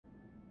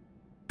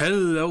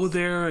Hello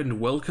there and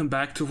welcome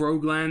back to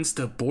Roguelands,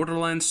 the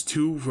Borderlands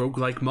 2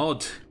 roguelike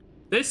mod.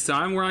 This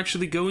time we're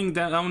actually going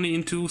down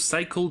into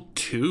Cycle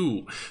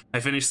 2. I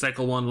finished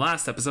Cycle 1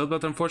 last episode,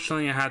 but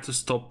unfortunately I had to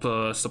stop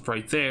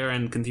right there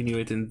and continue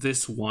it in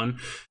this one.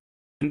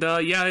 And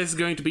yeah, it's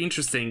going to be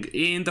interesting.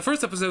 In the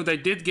first episode I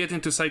did get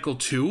into Cycle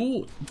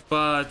 2,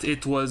 but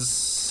it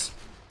was...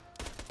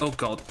 oh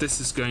god,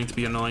 this is going to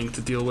be annoying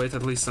to deal with,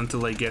 at least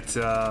until I get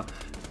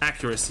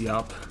accuracy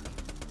up.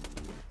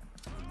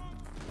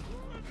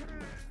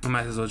 I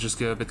might as well just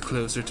go a bit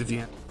closer to the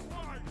end.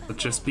 But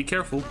just be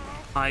careful.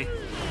 Hi.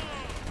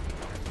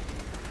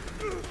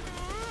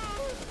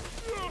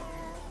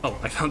 Oh,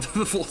 I found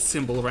the full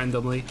symbol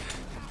randomly.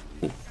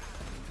 Ooh.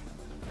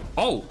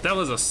 Oh, that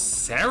was a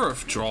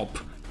Seraph drop.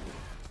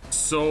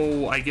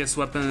 So I guess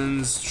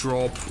weapons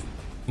drop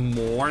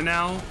more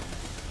now?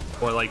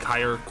 Or like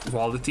higher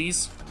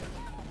qualities?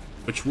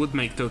 Which would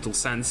make total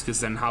sense, because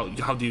then how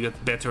do you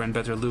get better and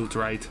better loot,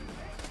 right?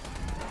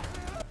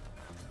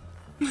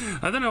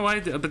 I don't know why,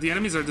 but the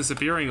enemies are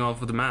disappearing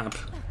off of the map.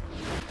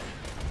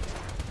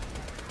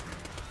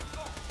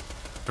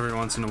 Every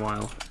once in a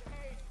while.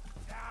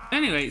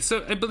 Anyway,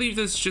 so I believe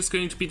this is just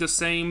going to be the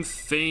same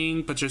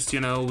thing, but just,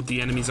 you know,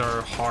 the enemies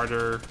are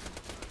harder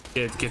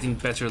at getting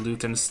better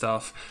loot and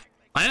stuff.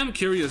 I am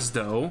curious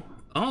though.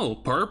 Oh,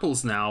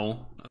 purples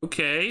now.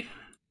 Okay,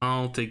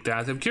 I'll take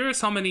that. I'm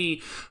curious how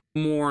many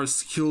more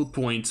skill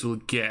points we'll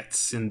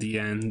get in the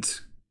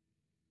end.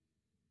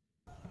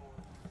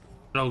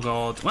 Oh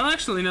god. Well,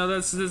 actually, no,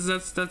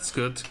 that's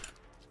good.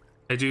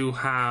 I do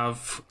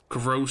have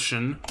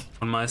corrosion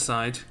on my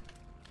side.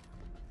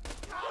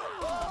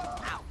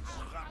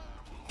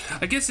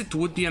 I guess it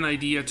would be an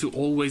idea to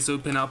always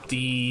open up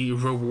the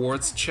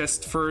rewards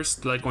chest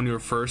first, like on your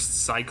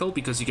first cycle,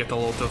 because you get a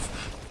lot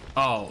of...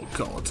 oh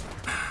god.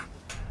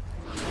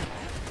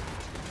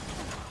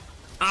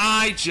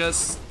 I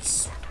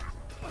just...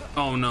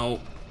 oh no.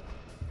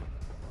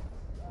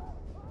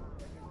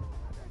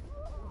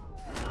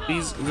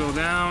 Please go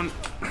down.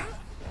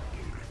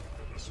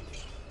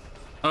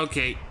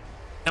 Okay.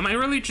 Am I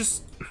really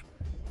just...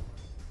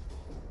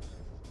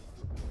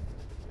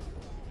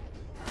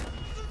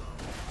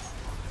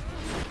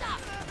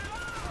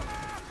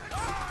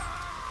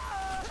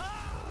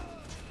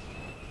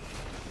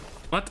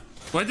 what?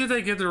 Why did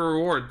I get a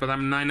reward, but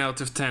I'm 9 out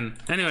of 10?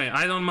 Anyway,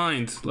 I don't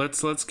mind.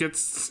 Let's get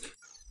some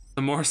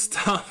more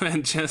stuff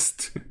and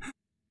just...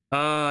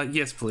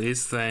 yes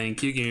please,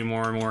 thank you. Give me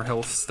more and more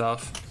health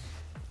stuff.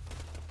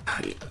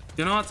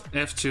 You know what?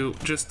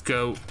 F2, just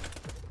go.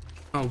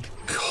 Oh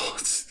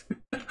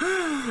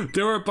god.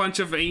 There were a bunch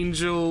of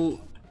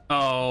angel...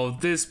 oh,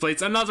 this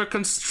place. Another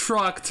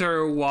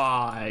constructor,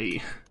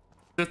 why?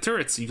 The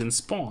turrets even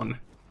spawn.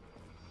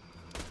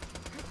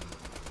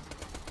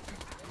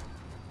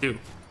 Ew.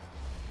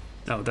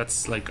 Oh,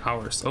 that's like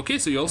ours. Okay,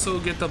 so you also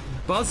get the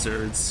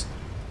buzzards.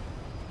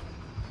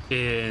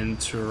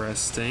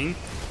 Interesting.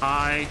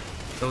 Hi.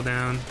 Go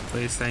down,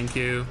 please, thank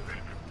you.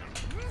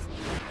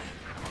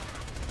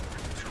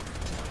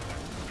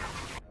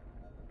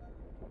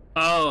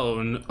 Oh,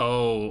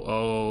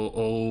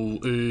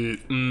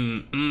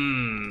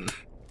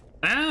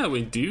 Ah,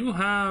 we do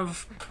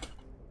have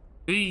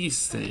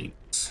these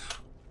things.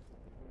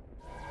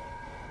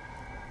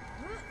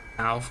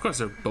 Now, of course,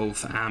 they're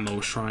both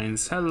ammo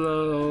shrines.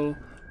 Hello.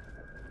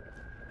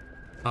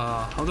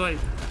 How do I...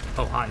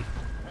 oh, hi.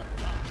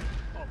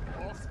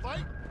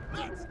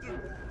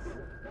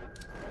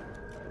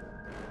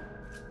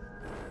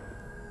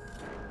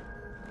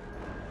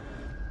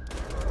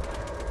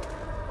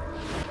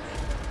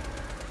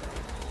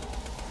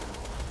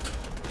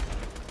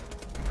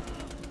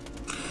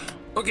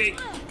 Okay,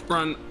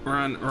 run,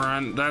 run,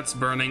 run. That's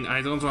burning.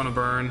 I don't want to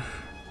burn.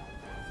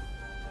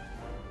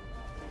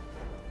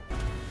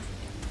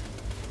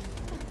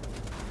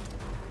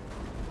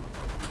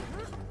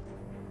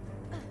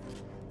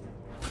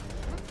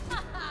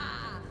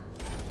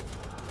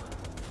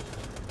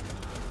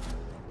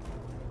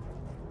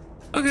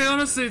 Okay,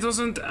 honestly, it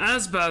wasn't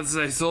as bad as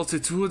I thought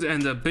it would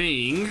end up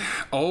being.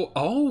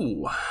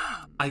 Oh,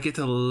 I get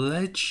a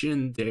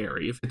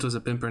legendary. If it was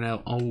a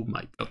Pimpernel, oh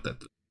my god,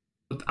 that...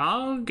 but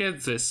I'll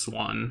get this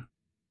one.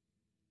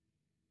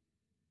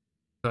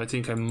 I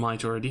think I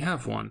might already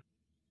have one.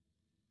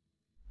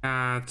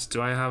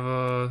 Do I have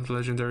a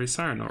legendary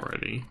siren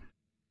already?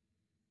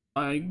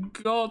 I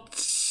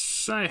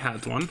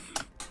had one.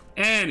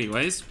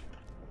 Anyways.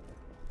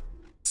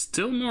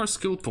 Still more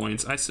skill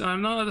points.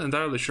 I'm not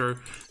entirely sure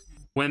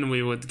when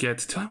we would get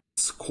to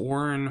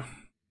Scorn.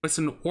 It's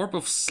an orb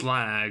of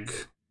slag.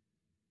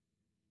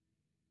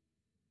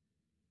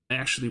 I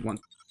actually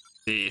want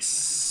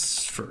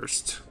this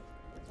first.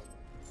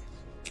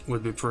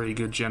 Would be pretty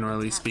good,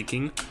 generally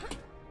speaking.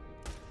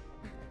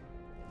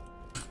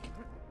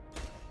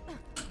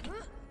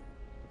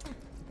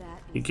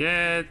 You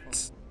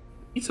get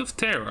Piece of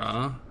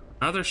Terra,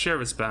 another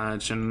Sheriff's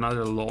Badge, and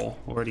another law.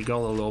 Already got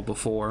a law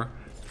before.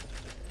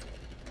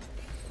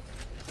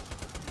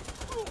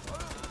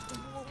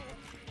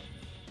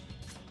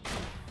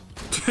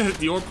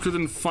 The orb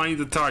couldn't find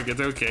the target,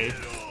 okay.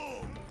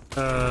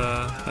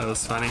 That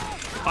was funny.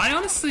 I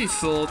honestly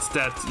thought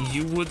that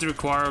you would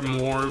require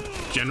more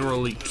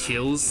generally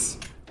kills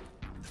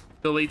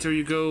the later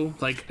you go.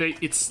 Like,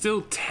 it's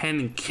still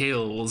 10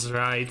 kills,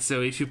 right?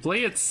 So if you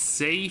play it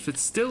safe,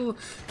 it's still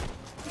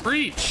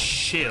pretty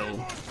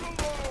chill.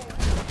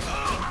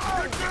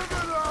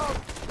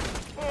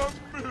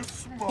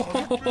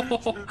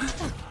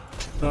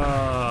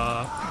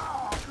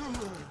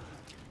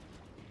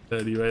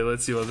 Anyway,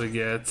 let's see what we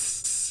get.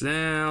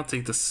 I'll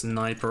take the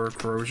sniper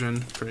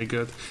corrosion. Pretty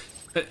good.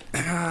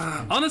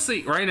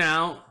 Honestly, right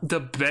now, the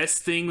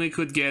best thing we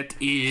could get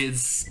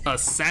is a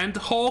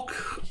Sandhawk,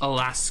 a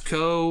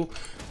Lasco,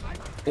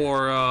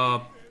 or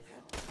a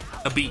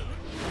bee.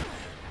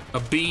 A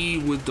bee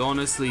would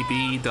honestly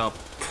be the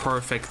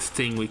perfect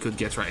thing we could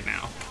get right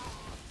now.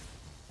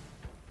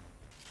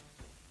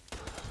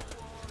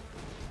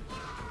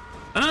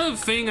 Another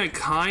thing I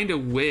kind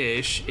of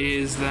wish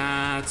is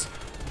that,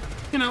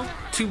 you know,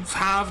 to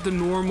have the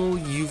normal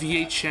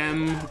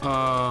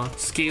UVHM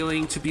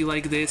scaling to be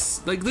like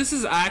this. Like, this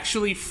is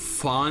actually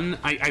fun.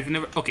 I've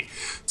never... Okay,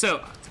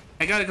 so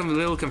I got a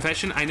little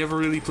confession. I never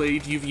really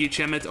played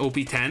UVHM at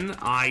OP10.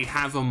 I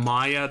have a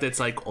Maya that's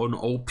like on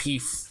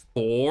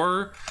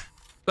OP4.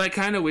 But I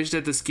kind of wish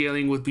that the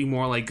scaling would be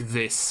more like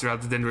this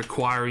rather than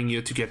requiring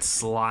you to get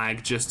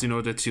slag just in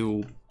order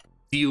to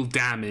deal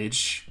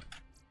damage.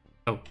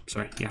 Oh,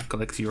 sorry. Yeah,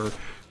 collect your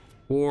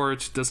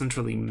ward. Doesn't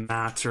really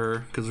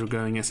matter because we're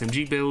going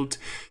SMG build.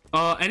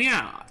 And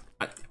yeah,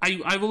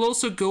 I will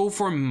also go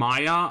for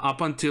Maya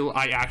up until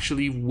I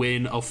actually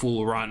win a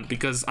full run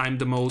because I'm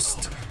the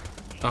most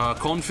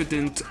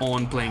confident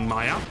on playing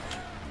Maya.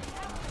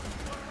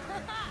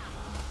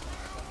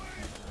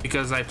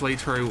 Because I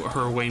played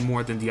her way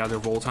more than the other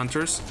Vault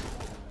Hunters.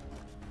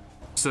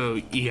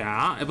 So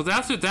yeah, but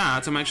after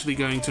that, I'm actually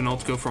going to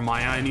not go for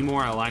Maya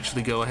anymore. I'll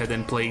actually go ahead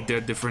and play their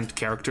different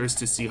characters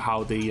to see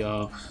how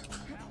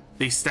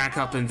they stack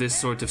up in this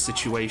sort of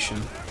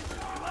situation.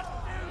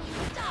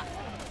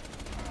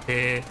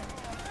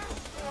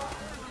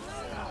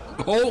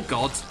 Oh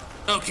god.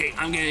 Okay,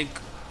 I'm getting...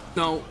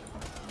 No.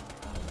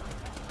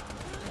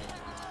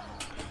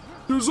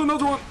 There's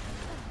another one.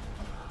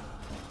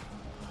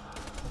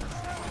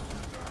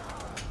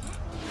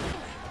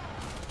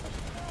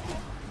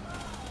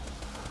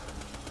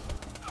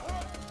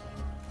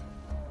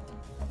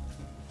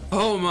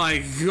 Oh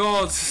my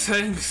god,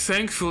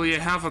 thankfully I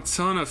have a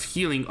ton of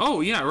healing. Oh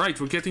yeah, right,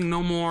 we're getting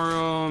no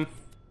more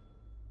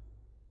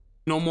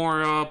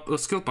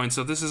skill points,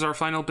 so this is our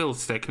final build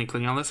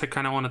technically, unless I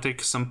kind of want to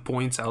take some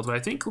points out, but I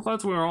think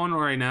what we're on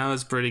right now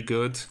is pretty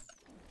good.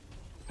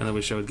 And I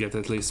wish I would get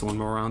at least one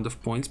more round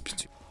of points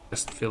to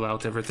just fill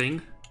out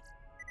everything.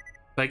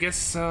 But I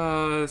guess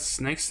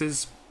next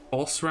is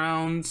boss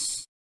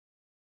rounds.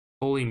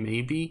 Holy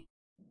maybe?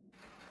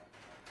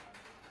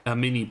 A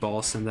mini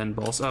boss and then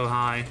boss. Oh,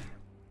 hi.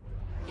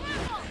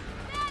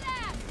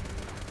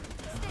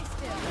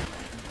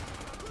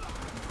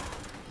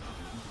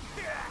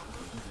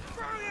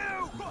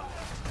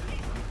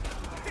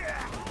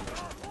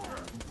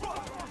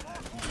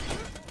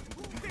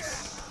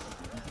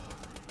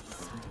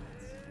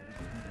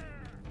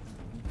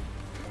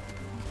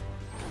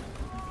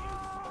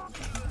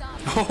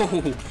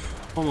 Oh,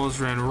 almost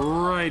ran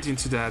right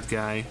into that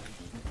guy.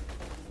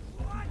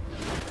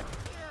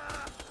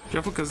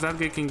 Careful, because that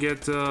guy can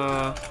get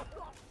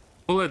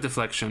bullet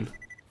deflection.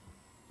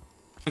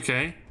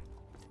 Okay.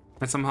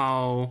 And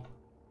somehow...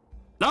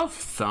 Love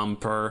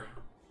Thumper.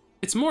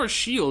 It's more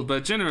shield,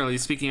 but generally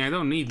speaking, I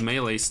don't need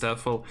melee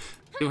stuff. Well,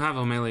 I do have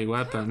a melee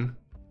weapon.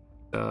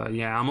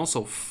 Yeah, I'm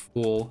also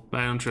full,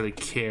 but I don't really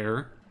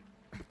care.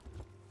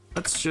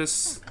 Let's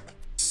just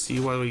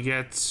see what we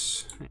get.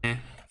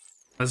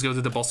 Let's go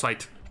to the boss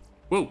fight.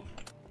 Whoa.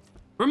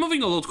 We're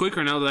moving a lot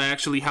quicker now that I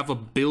actually have a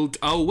build.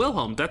 Oh,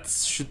 Wilhelm, that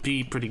should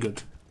be pretty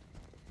good.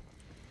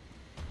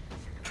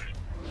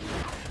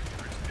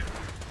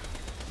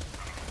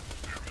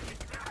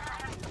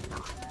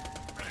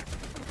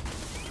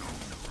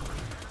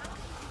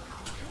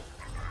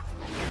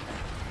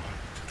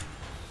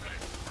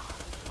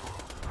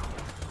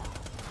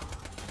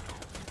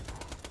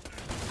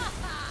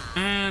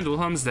 And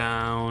Wilhelm's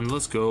down.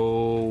 Let's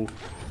go.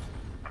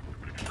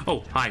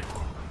 Oh, hi.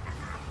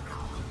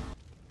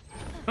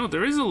 Oh,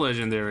 there is a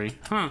legendary,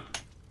 huh?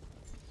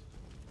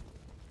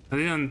 I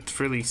didn't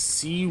really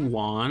see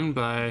one,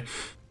 but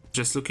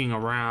just looking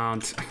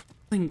around, I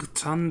think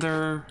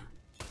Thunder.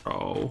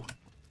 Oh,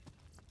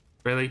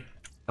 really?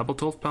 Double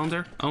 12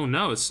 pounder? Oh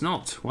no, it's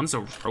not. One's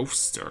a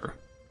roaster.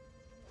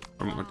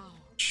 And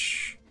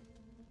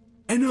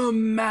a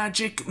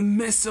magic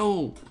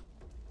missile.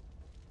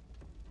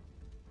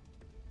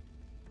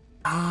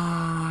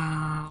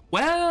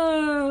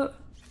 Well.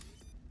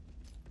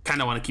 Kind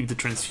of want to keep the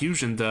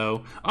transfusion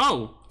though.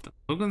 Oh, the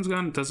Logan's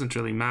gun doesn't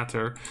really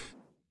matter.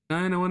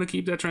 I want to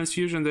keep that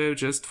transfusion though,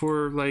 just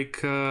for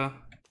like,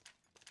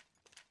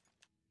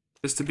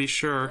 just to be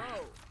sure.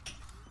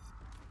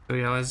 So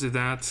yeah, let's do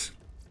that.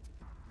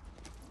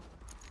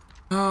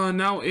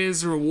 Now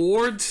is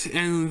reward,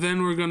 and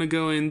then we're gonna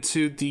go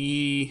into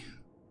the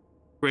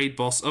Great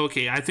boss.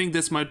 Okay, I think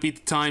this might be the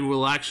time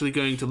we're actually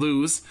going to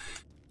lose.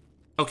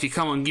 Okay,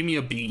 come on, give me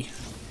a B.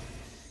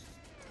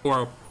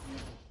 Or...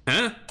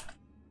 Huh?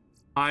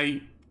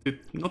 I did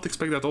not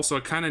expect that. Also, I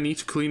kind of need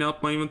to clean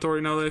up my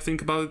inventory now that I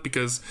think about it,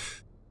 because...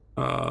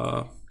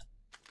 Look,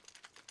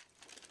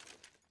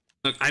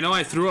 I know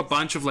I threw a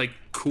bunch of, like,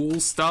 cool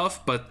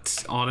stuff,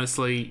 but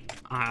honestly,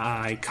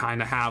 I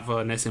kind of have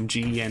an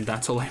SMG, and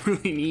that's all I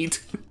really need.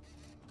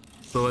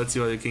 So let's see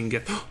what I can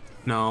get.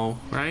 No,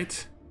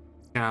 right?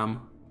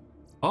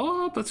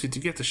 Oh, but we do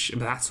get the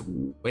that's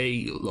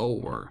way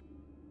lower.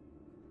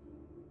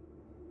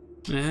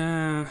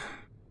 Yeah.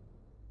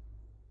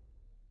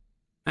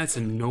 That's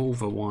a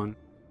Nova one.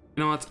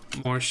 You know what?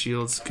 More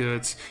shields,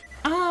 good.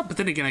 Ah, but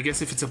then again, I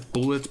guess if it's a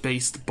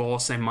bullet-based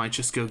boss, I might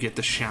just go get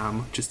the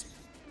sham. Just...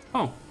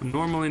 Oh,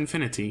 normal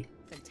infinity.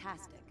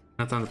 Fantastic.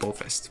 Not on the ball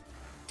fest.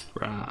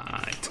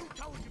 Right.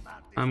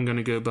 I'm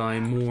gonna go buy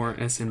more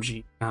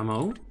SMG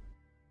ammo.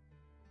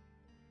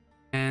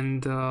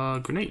 And,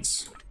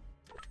 grenades.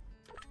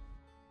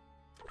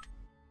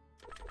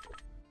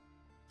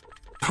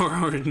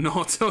 Or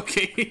not,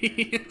 okay.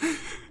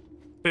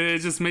 It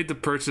just made the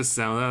purchase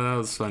sound. That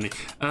was funny.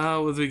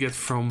 What do we get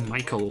from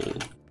Michael?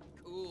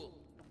 Cool.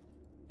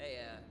 Hey,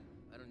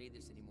 I don't need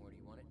this anymore. Do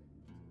you want it?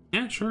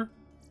 Yeah, sure.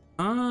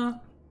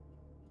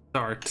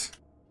 Start.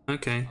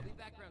 Okay. I'll be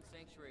back around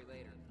Sanctuary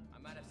later. I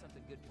might have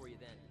something good for you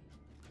then.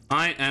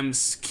 I am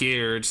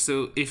scared.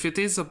 So if it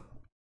is a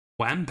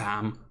Wham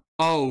Bam.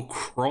 Oh,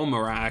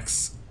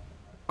 Chromarax.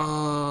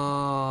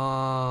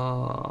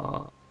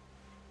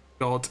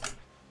 God.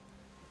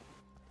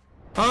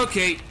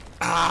 Okay.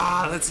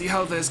 Let's see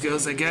how this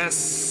goes, I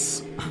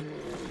guess.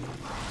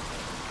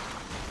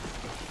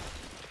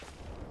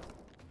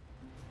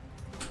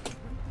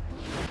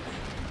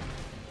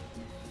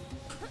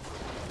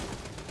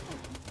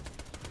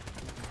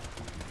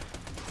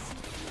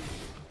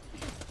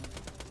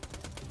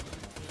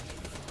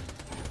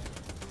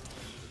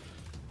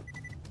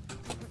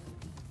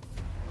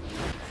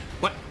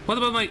 What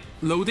about my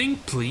loading,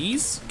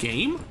 please?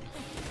 Game?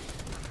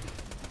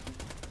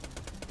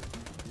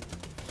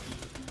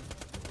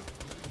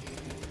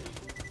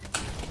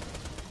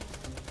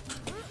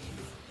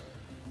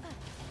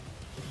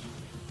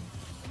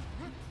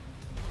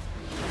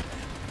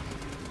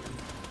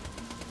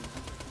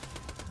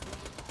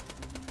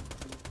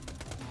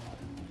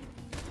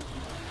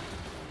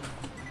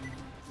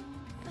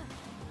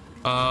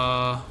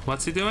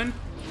 What's he doing?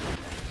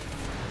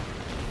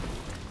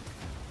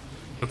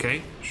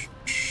 Okay,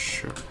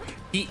 sure.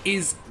 He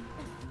is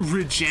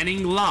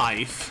regenning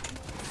life.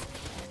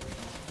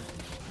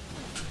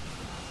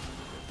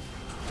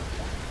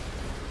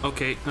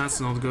 Okay, that's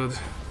not good.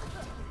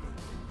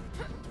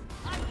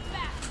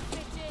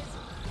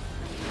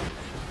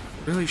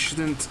 Really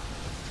shouldn't.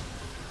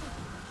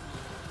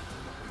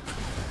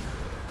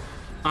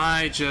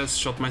 I just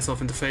shot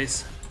myself in the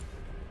face.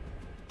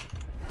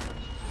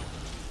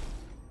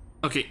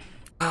 Okay.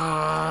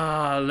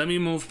 Let me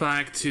move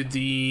back to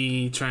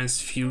the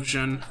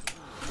transfusion.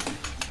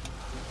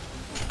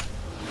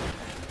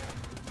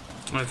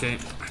 Okay,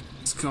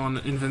 it's gone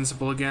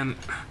invincible again.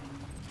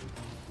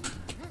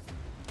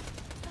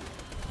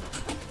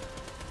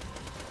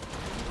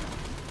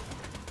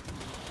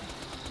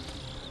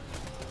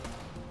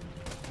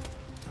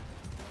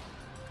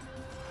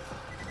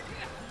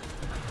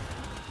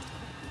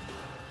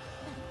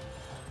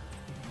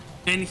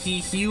 And he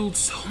healed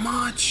so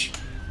much.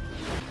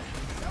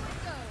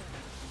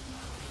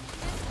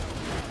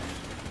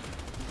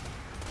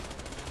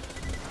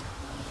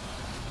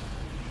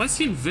 Why is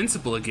he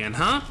invincible again,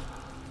 huh?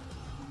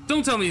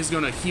 Don't tell me he's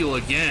gonna heal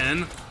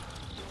again.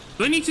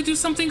 Do I need to do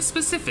something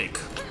specific?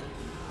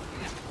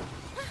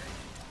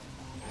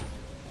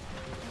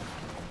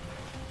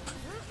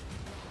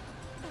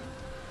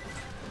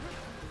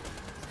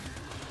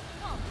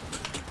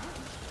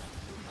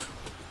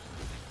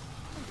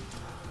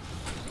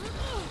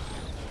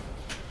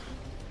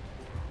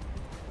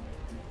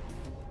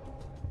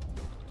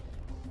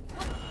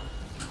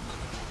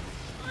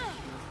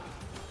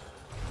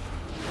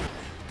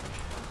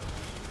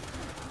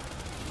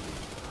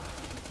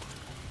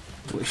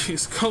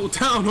 Please go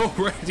down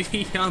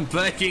already, I'm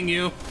begging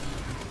you.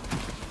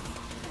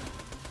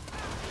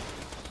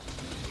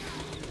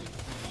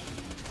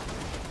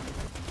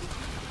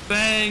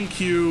 Thank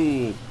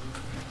you.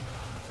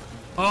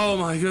 Oh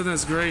my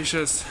goodness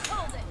gracious.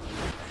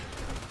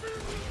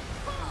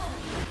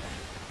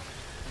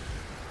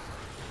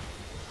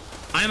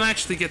 I'm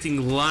actually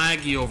getting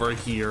laggy over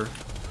here.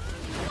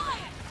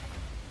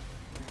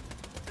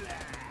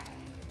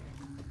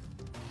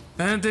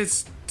 And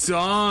it's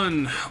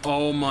done.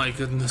 Oh my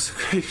goodness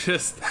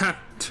gracious, that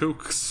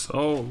took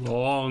so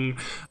long.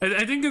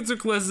 I think it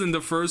took less than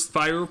the first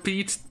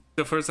Pyropeat,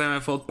 the first time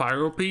I fought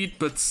Pyropeat,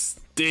 but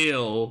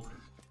still.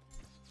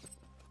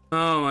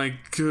 Oh my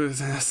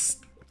goodness.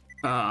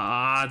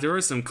 There were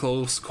some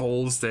close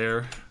calls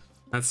there.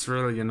 That's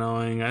really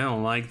annoying. I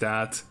don't like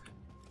that.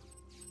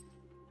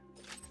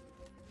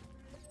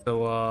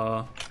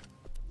 So,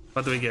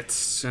 What do we get?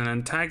 An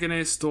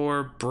antagonist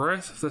or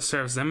breath of the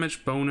serves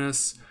damage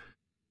bonus,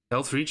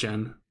 health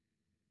regen.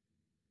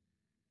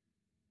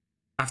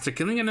 After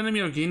killing an enemy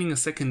or gaining a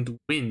second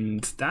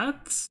wind.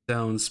 That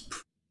sounds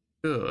pretty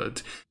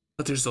good.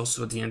 But there's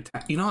also the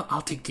you know what?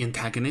 I'll take the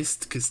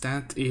antagonist because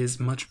that is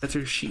much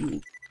better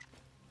shield.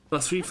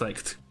 Plus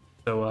reflect.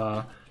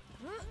 So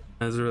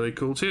that's really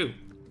cool too.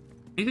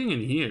 Anything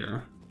in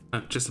here?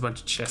 Just a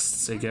bunch of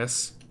chests, I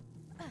guess.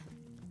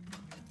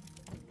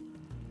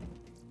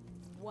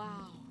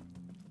 Wow.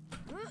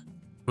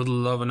 Would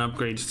love an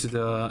upgrade to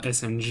the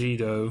SMG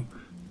though.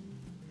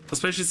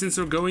 Especially since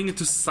we're going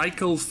into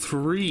cycle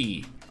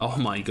 3. Oh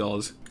my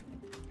god.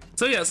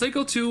 So yeah,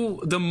 cycle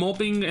 2, the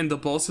mobbing and the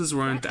bosses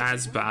weren't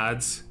as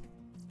bad.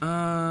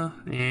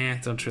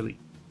 Don't really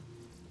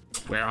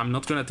swear. I'm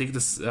not gonna take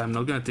this. I'm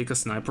not gonna take a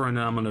sniper and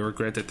then I'm gonna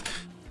regret it.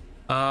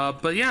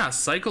 But yeah,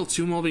 cycle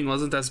 2 mobbing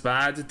wasn't as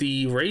bad.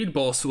 The raid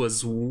boss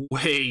was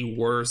way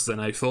worse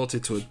than I thought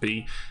it would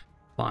be.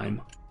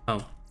 Climb.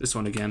 Oh, this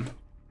one again.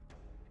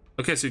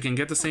 Okay, so you can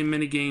get the same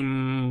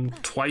minigame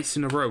twice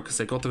in a row, because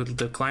I got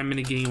the climb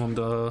minigame on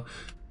the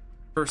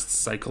first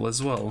cycle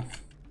as well.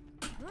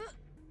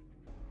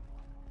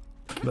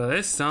 But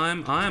this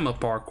time, I'm a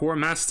parkour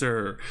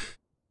master.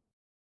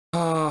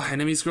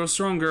 Enemies grow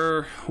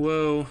stronger.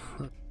 Whoa.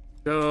 Let's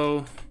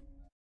go.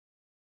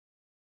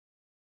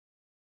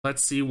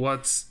 Let's see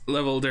what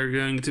level they're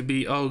going to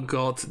be. Oh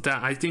god,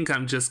 that I think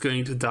I'm just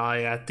going to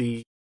die at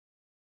the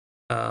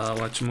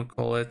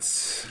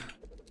whatchamacallit.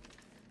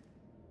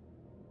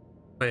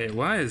 Wait,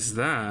 why is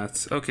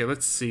that? Okay,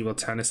 let's see what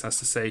Tannis has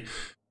to say.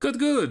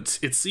 Good.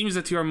 It seems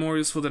that you are more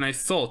useful than I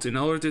thought. In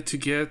order to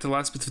get the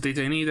last bit of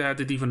data I need, I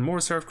added even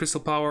more Seraph Crystal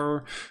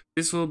power.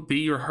 This will be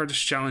your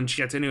hardest challenge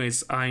yet.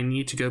 Anyways, I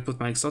need to go put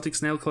my exotic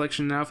snail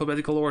collection in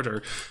alphabetical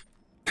order.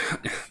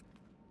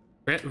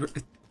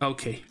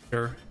 Okay,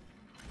 sure.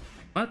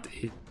 What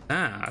is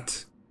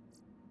that?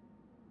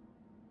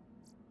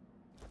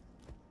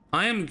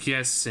 I am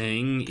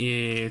guessing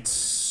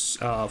it's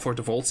for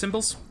the vault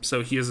symbols.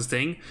 So here's the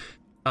thing.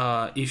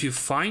 If you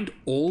find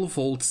all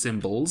vault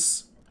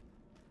symbols,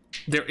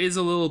 there is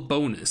a little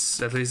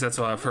bonus. At least that's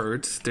what I've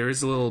heard. There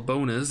is a little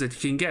bonus that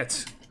you can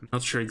get. I'm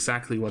not sure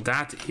exactly what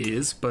that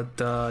is, but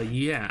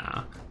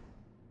yeah.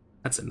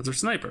 That's another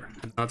sniper.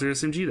 Another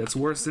SMG that's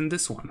worse than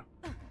this one.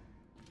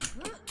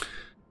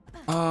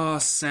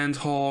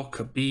 Sandhawk,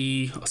 a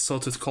bee, a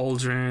salted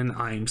cauldron.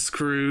 I'm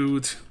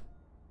screwed.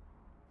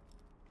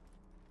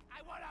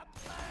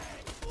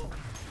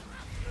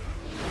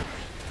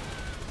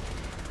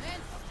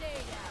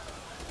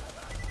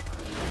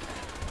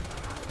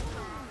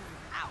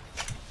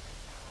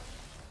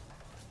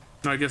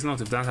 No, I guess not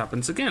if that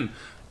happens again.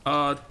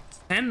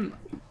 10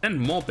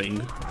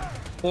 mobbing.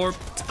 Or,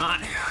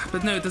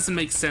 but no, it doesn't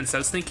make sense. I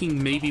was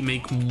thinking maybe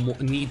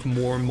need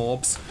more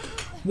mobs.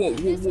 Whoa.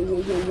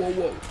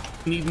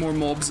 Need more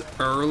mobs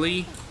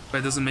early, but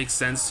it doesn't make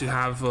sense to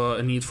have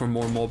a need for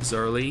more mobs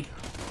early.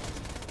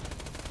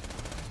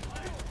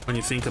 When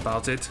you think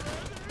about it.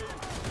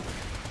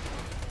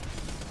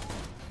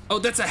 Oh,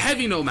 that's a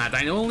heavy nomad.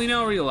 I only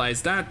now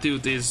realize that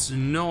dude is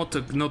not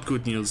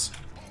good news.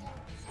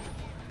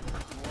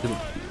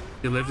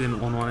 He lived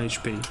on 1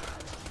 HP.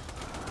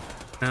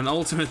 An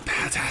ultimate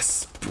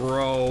badass,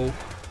 bro.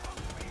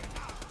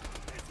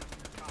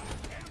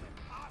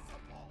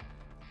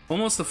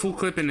 Almost a full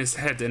clip in his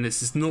head, and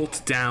this is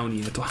not down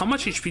yet. How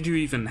much HP do you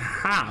even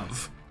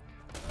have?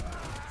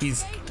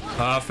 He's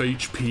half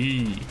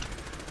HP.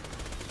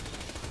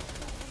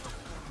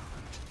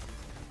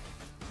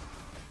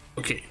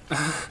 Okay.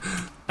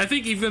 I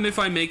think even if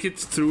I make it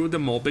through the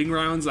mobbing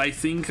rounds, I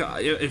think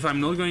if I'm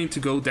not going to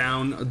go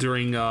down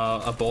during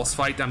a boss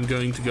fight, I'm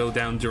going to go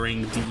down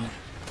during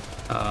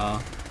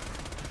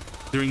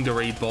the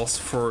raid boss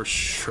for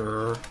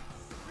sure.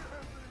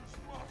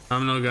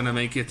 I'm not gonna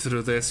make it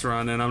through this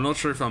run, and I'm not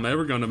sure if I'm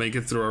ever gonna make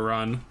it through a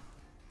run.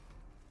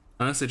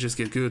 Unless I just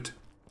get good.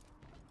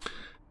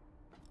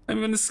 I'm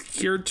even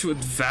scared to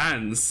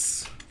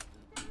advance.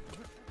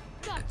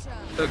 Gotcha.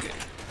 Okay.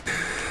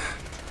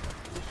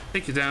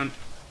 Take you down.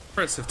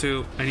 Press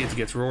F2. I need to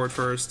get roared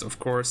first, of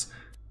course.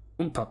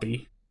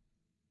 Puppy.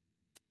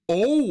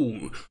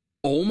 Oh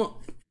my.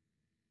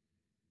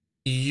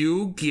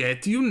 You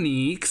get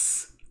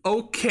uniques.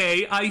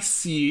 Okay, I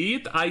see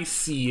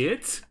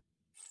it.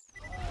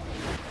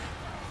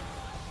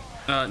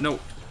 No.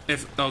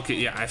 Okay,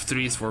 yeah,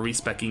 F3 is for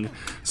respecking.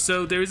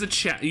 So there is a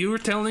chat. You were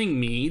telling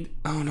me.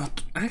 Oh,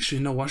 not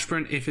actually. No,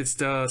 Washburn. If it's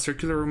the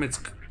circular room, it's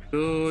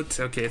good.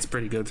 Okay, it's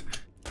pretty good.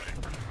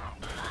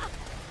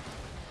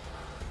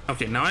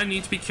 Okay, now I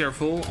need to be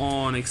careful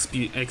on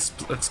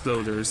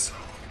exploders.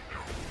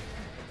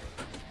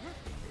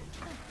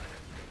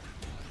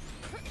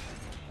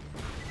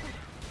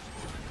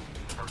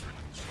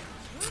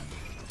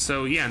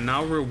 So yeah,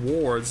 now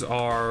rewards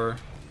are.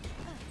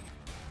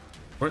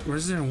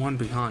 Where's there one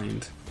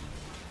behind?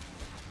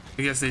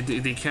 I guess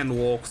they can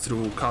walk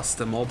through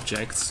custom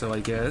objects, so I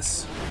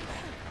guess.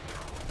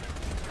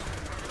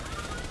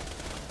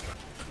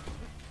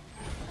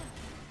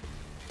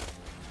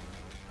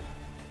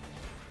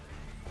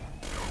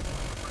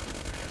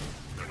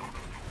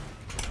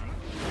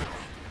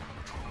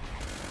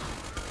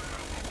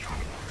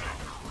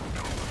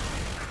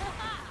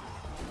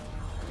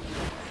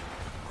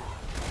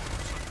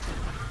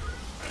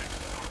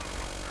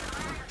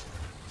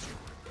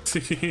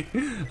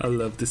 I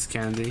love this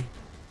candy.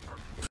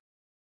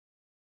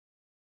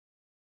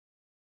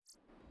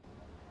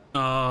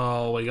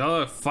 Oh, we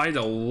gotta fight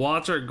a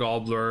water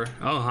gobbler.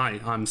 Oh, hi,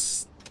 I'm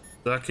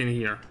stuck in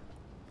here.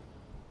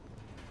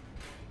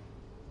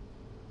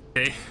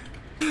 Okay.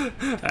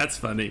 That's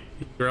funny.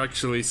 You're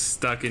actually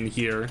stuck in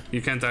here.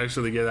 You can't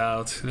actually get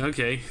out.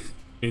 Okay.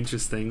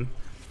 Interesting.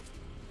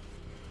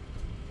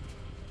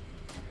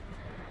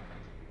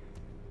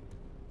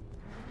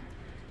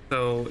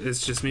 So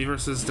it's just me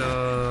versus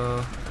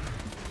the...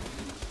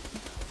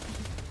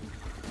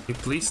 Can you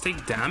please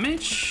take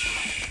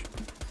damage?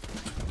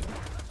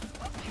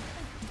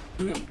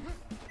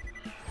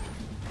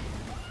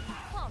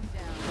 Calm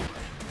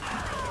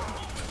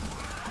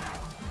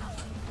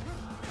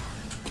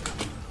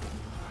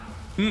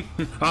down.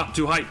 Ah,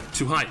 too high,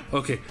 too high.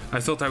 Okay, I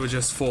thought I would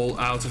just fall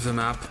out of the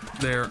map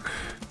there.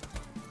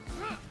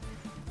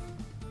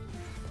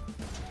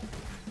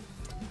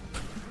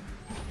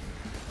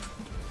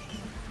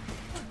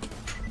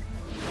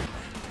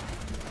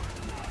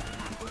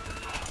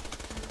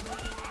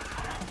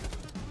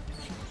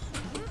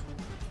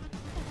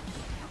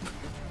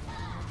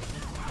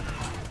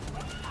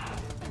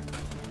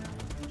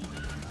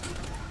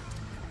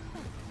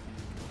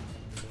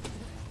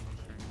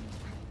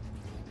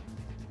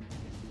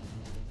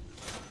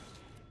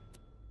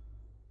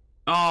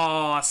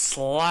 Oh,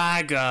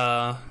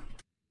 Slagga.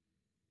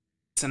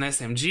 It's an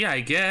SMG, I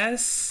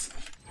guess.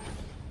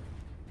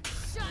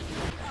 Shut up.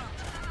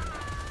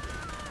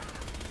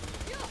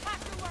 You'll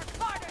have to work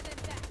harder than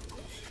that.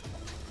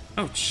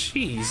 Oh,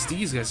 jeez,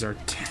 these guys are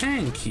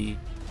tanky.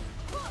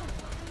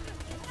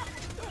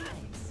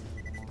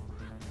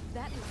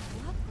 That is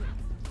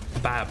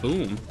lovely.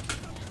 Baboom.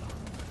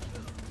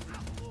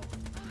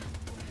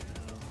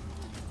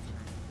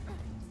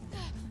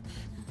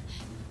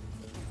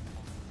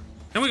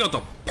 And we got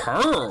the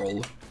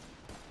pearl.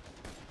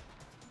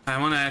 I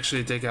want to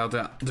actually take out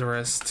the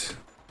rest.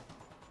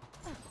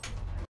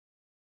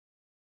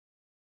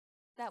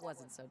 That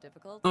wasn't so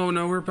difficult. Oh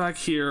no, we're back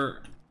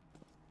here.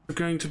 We're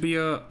going to be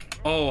a...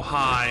 Oh,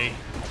 hi.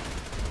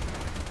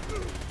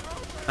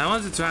 I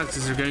wanted to ask,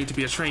 is there going to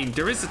be a train?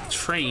 There is a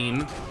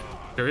train.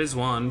 There is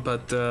one,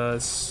 but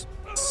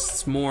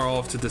it's more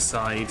off to the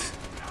side.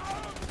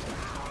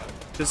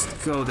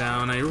 Just go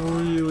down. I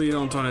really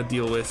don't want to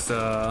deal with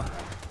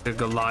the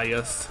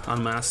Goliath,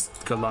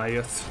 unmasked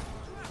Goliath.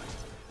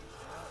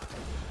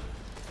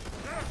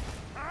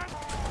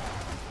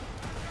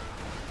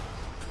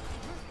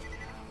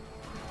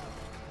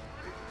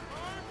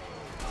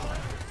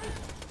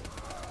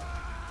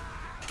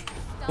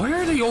 Why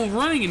are they all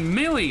running in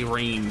melee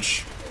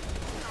range?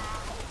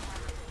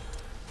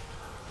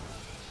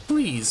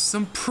 Please,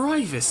 some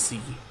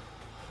privacy.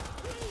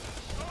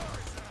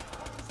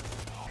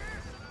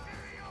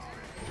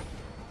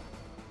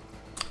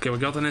 Okay, we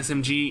got an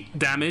SMG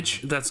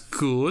damage. That's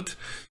good.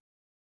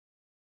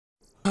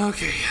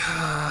 Okay,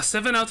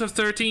 7 out of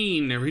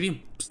 13.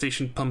 Iridium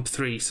Station Pump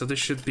 3. So this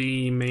should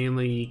be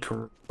mainly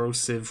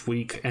corrosive,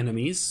 weak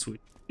enemies. Which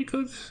would be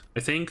good, I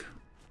think.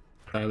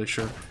 Not entirely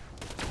sure.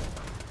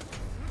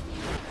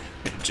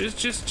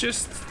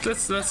 Just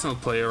let's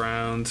not play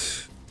around.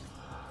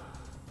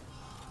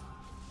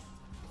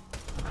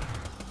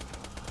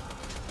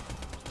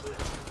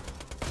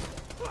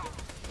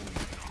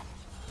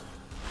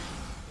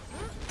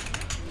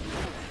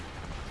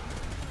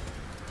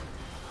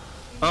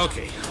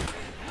 Okay.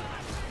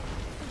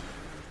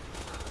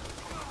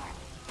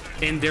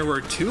 And there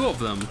were 2 of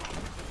them.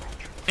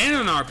 And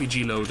an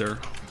RPG loader.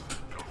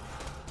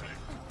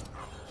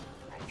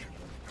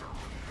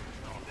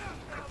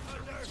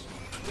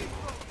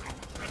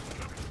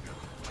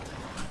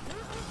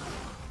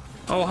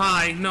 Oh,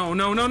 hi. No,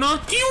 no, no,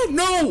 not you!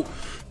 No!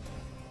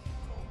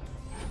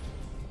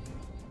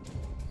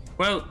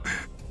 Well...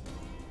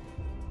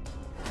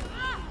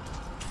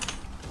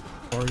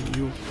 Are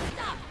you...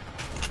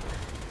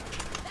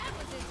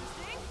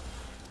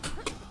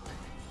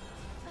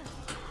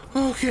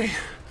 Okay.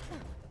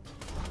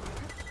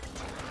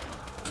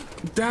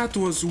 That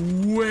was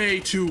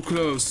way too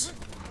close.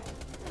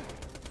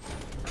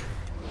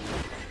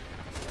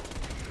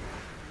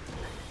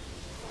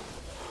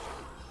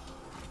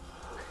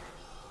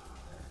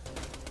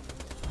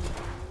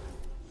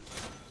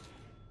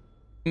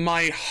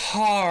 My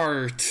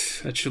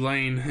heart,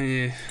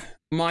 Tulane.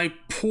 My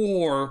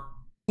poor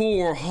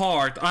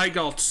heart. I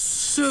got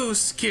so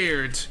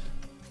scared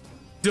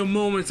the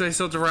moment I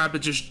saw the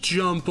rabbit just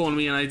jump on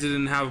me and I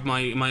didn't have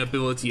my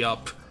ability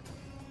up.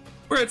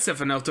 We're at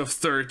 7 out of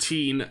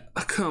 13.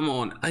 Come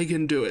on, I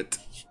can do it.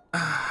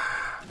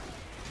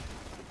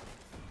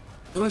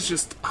 Let's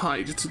just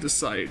hide to the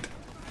side.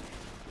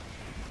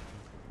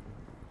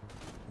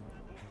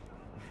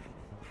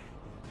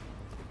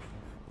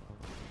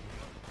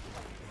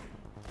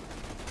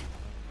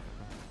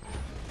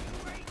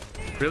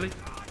 Really?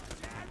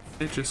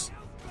 It just...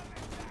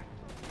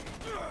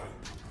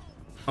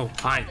 Oh,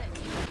 hi.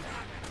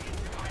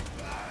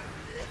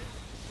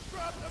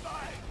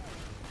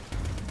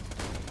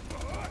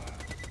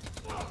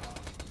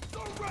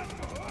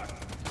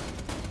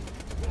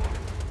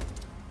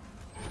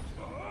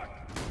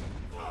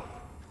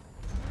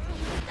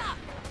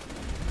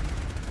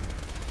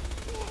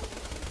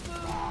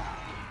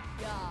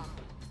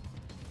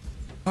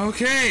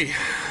 Okay.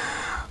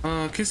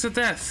 Kiss of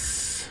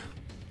Death.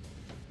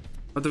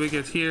 What do we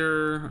get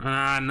here?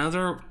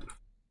 Another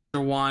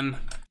one.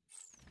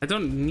 I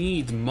don't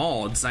need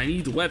mods. I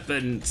need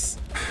weapons.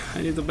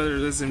 I need a better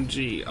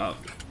SMG. Oh.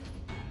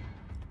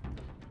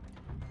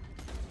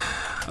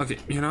 Okay,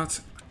 you know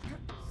what?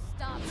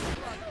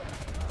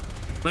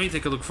 Let me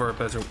take a look for a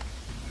better.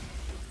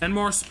 And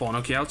more spawn.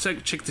 Okay, I'll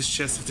check this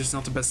chest if there's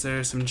not the best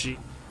SMG.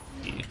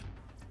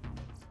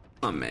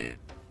 Oh man.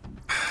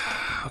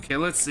 Okay,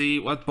 let's see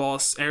what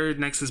boss. Arid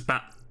Nexus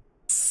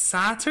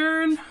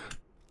Saturn?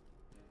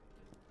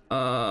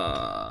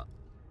 Where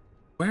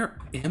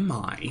am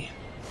I?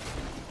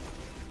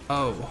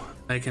 Oh,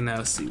 I can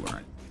now see where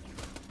I.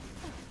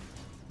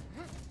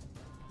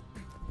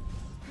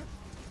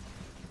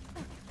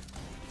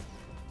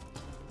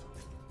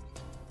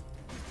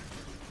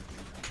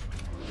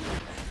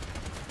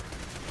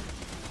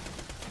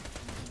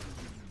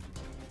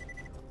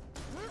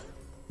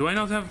 Do I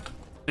not have?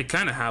 I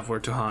kind of have where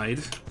to hide.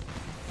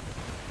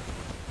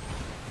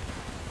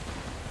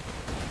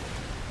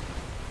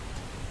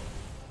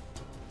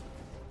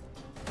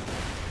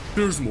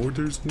 There's more,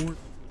 there's more.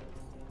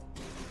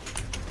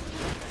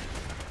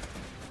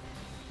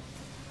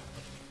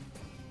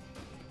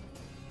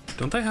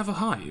 Don't I have a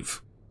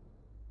hive?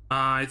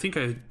 I think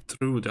I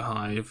threw the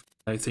hive.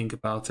 I think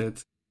about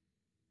it.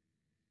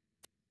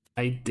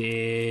 I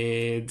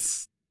did.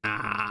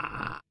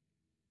 Damn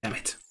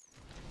it.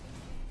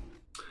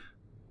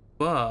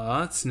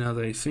 But now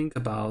that I think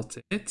about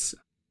it,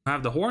 I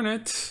have the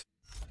Hornet.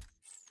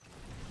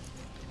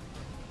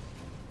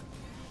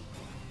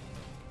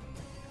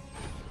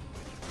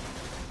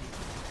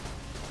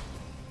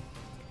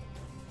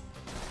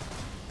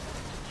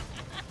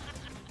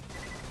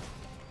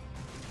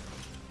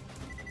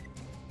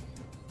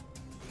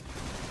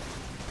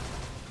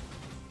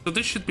 So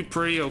this should be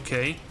pretty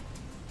okay.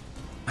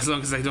 As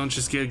long as I don't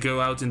just go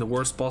out in the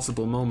worst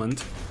possible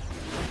moment.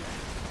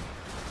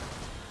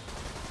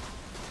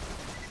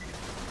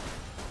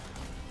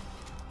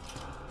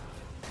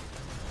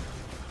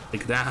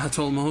 Like that,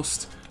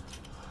 almost.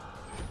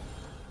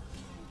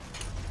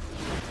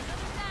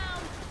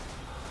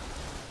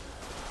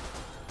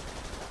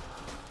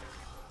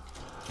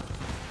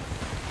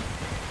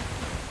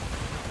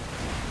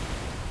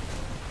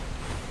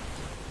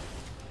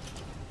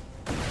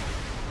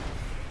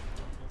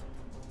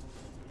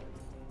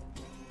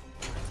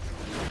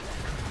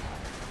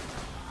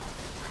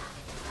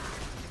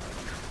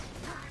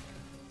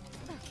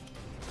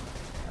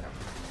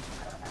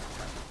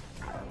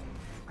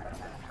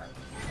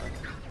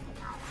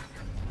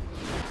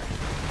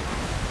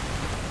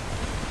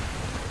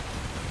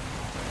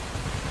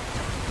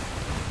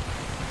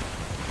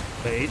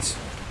 Wait.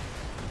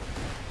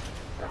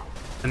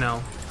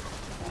 No.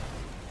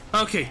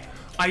 Okay,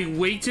 I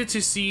waited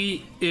to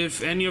see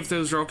if any of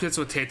those rockets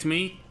would hit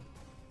me.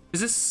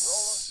 Is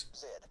this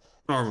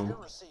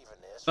normal?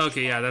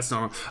 Okay, yeah, that's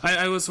normal.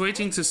 I was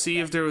waiting to see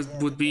if there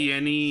would be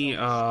any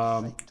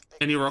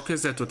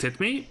rockets that would hit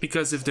me,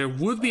 because if there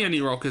would be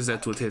any rockets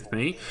that would hit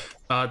me,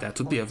 that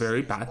would be a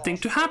very bad thing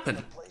to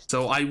happen.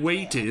 So I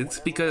waited,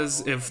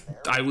 because if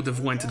I would have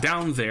went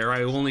down there,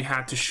 I only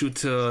had to shoot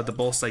the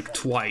boss like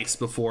twice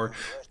before.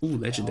 Ooh,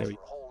 legendary.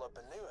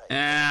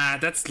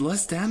 That's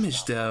less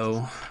damage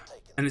though.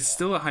 And it's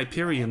still a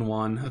Hyperion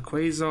one. A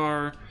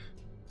Quasar,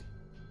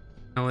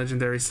 a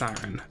legendary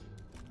Siren.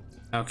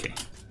 Okay.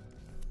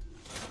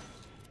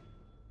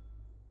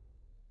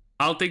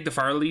 I'll take the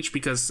Fire Leech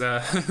because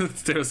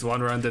there was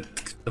one run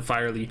that the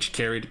Fire Leech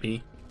carried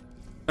me.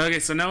 Okay,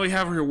 so now we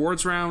have a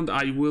rewards round.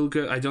 I will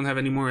go. I don't have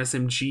any more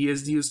SMG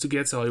SDUs to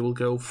get, so I will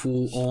go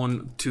full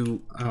on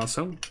to.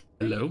 Also,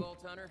 hello.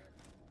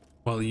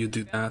 While you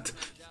do that,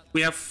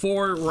 we have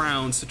 4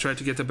 rounds to try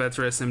to get a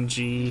better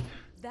SMG.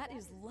 That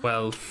is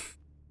Well,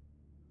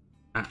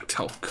 oh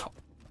god.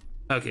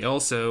 Okay.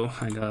 Also,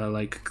 I gotta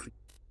like.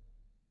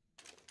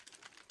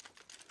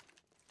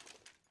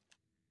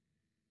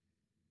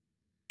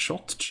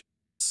 Shot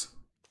chance.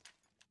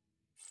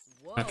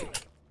 Okay.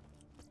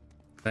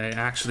 I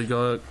actually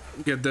gotta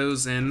get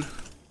those in.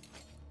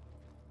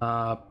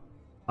 Plasma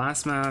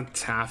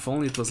TAF,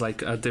 only it was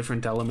like a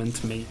different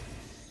element made.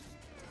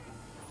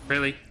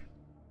 Really?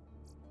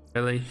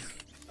 Really?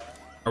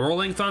 A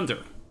Rolling Thunder.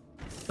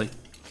 Like,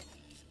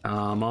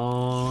 come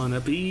on,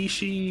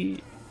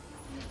 Abishi.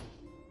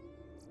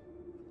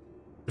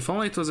 If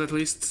only it was at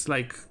least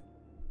like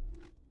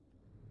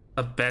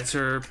a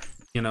better,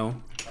 you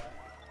know,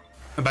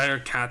 a better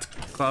cat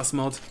class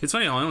mod. It's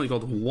funny, I only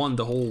got 1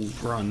 the whole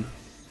run.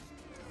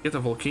 Get a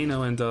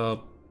volcano and a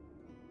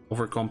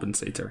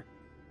overcompensator.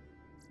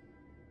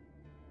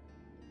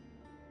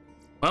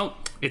 Well,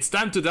 it's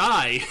time to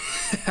die.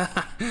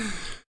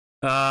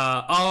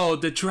 Oh,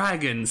 the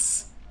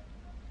dragons.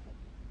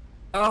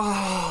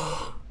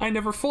 Oh, I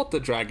never fought the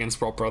dragons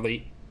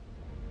properly.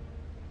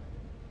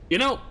 You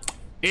know,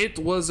 it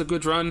was a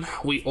good run.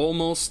 We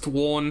almost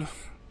won.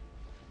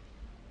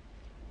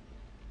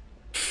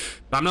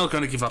 I'm not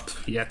gonna give up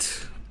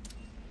yet.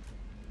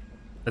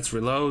 Let's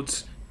reload.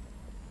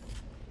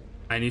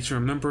 I need to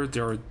remember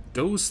there are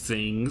those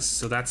things.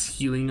 So that's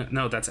healing.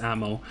 No, that's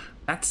ammo.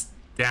 That's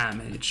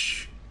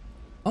damage.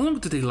 How long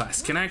do they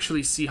last? Can I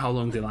actually see how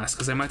long they last?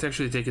 Because I might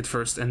actually take it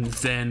first and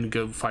then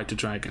go fight the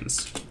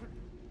dragons.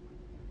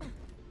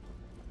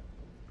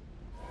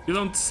 You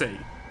don't say.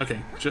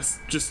 Okay, just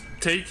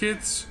take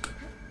it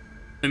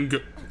and go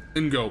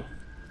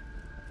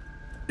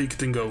Take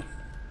it and go.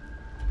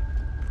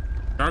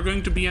 There are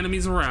going to be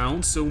enemies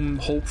around, so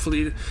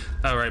hopefully.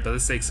 Alright, but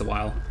this takes a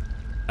while.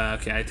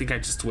 Okay, I think I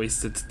just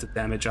wasted the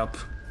damage up.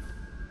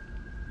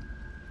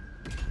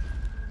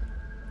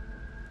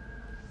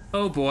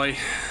 Oh boy.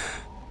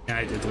 Yeah,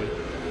 I did it.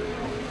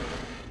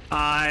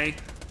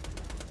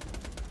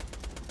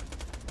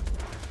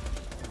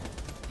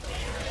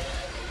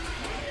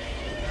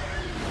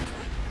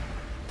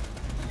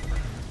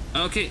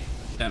 Okay,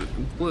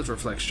 bullet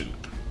reflection.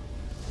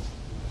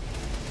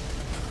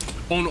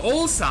 On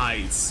all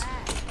sides.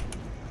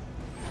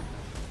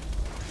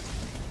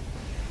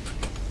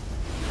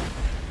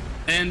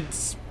 And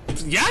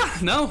yeah,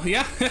 no,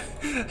 yeah.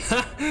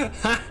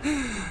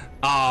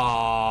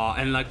 Ah,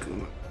 and like,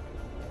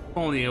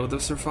 only I would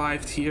have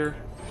survived here.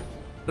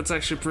 That's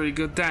actually pretty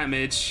good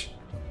damage.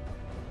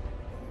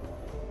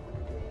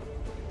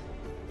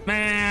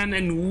 Man,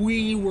 and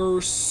we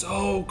were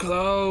so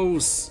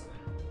close.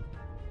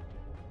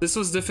 This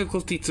was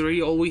difficulty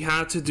 3. All we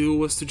had to do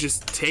was to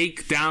just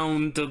take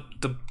down the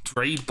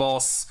raid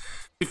boss.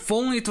 If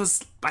only it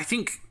was, I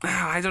think,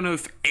 I don't know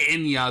if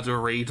any other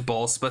raid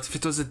boss, but if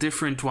it was a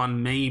different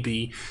one,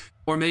 maybe.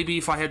 Or maybe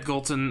if I had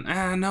gotten,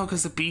 no,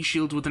 because the bee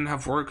shield wouldn't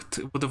have worked,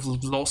 would have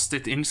lost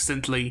it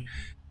instantly.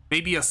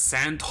 Maybe a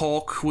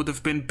Sandhawk would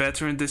have been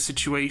better in this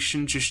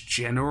situation, just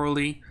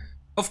generally.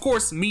 Of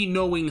course, me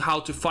knowing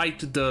how to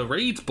fight the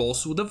raid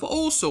boss would have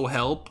also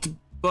helped,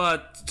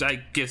 but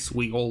I guess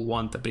we all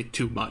want a bit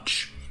too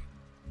much.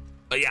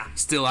 But yeah,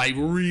 still, I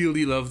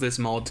really love this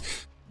mod.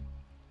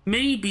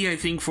 Maybe I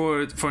think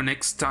for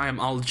next time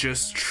I'll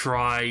just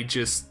try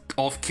just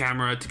off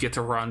camera to get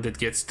a run that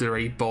gets the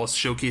raid boss,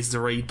 showcase the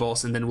raid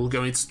boss, and then we'll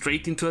go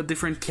straight into a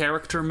different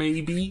character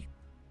maybe.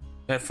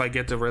 If I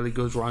get a really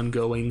good run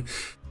going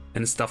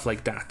and stuff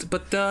like that.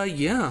 But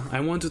yeah, I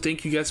want to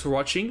thank you guys for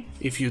watching.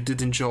 If you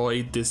did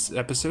enjoy this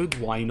episode,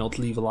 why not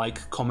leave a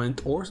like,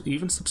 comment, or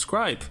even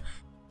subscribe.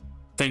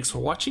 Thanks for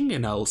watching,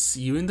 and I'll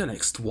see you in the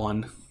next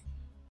one.